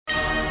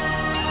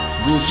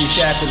Gucci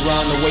shackled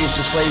round the waist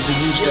of slaves that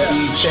used to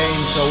be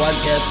chained, so I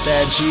guess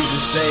that Jesus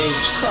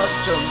saves.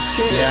 Custom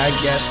kid. Yeah, I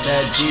guess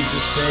that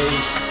Jesus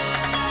saves.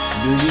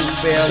 Do you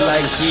feel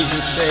like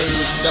Jesus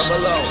saves?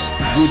 Double O.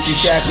 Gucci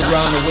shackled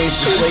round the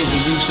waist of slaves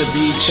that used to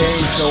be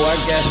chained, so I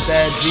guess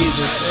that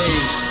Jesus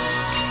saves.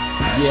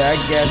 Yeah, I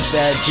guess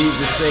that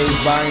Jesus saves.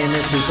 Buying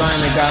this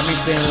designer got me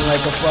feeling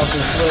like a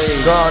fucking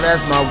slave. God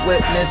as my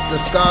witness, the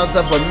scars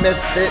of a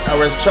misfit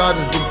are as charged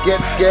as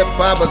baguettes, get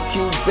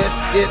barbecue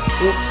biscuits.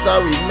 Oops,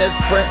 sorry,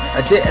 misprint.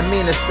 I didn't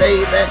mean to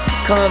say that.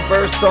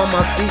 Converse on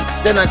my feet,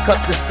 then I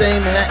cut the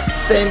same hat,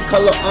 same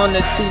color on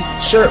the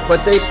t-shirt,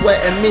 but they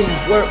sweating me.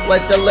 Work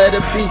like the letter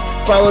B,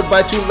 followed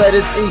by 2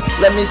 letters E.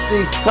 Let me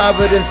see,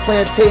 Providence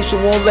Plantation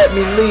won't let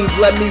me leave.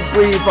 Let me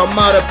breathe. I'm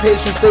out of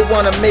patience. They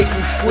wanna make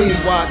me squeeze.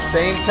 Watch,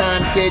 same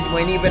time, kid. You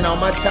ain't even on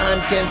my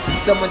time, kin.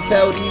 Someone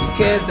tell these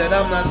kids that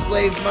I'm not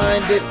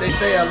slave-minded. They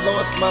say I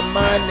lost my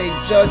mind. They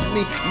judge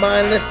me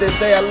mindless. They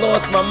say I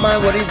lost my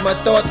mind. Well, these my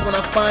thoughts when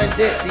I find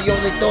it. The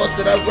only thoughts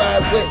that I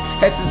ride with.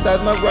 Exercise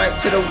my right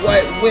to the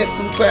white whip.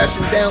 Come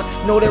crashing down.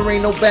 No, there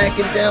ain't no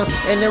backing down.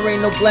 And there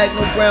ain't no black,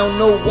 no brown,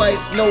 no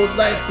whites, no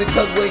lights.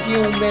 Because we're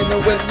human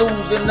and we're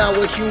losing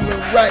our human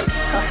rights.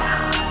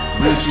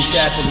 Gucci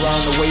shackled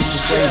round the waist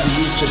of slaves that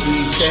used to be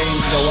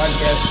chained, so I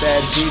guess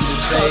that Jesus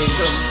saves.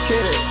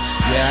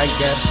 Yeah, I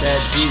guess that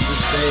Jesus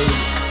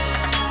saves.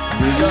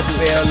 Do you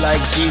feel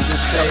like Jesus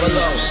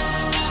saves?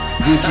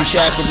 Gucci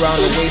shackled round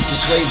the waist of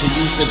slaves that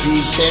used to be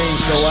chained,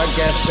 so I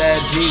guess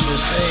that Jesus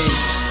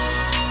saves.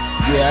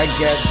 Yeah, I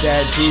guess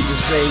that Jesus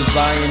saves.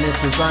 Buying this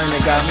designer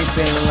got me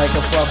feeling like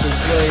a fucking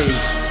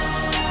slave.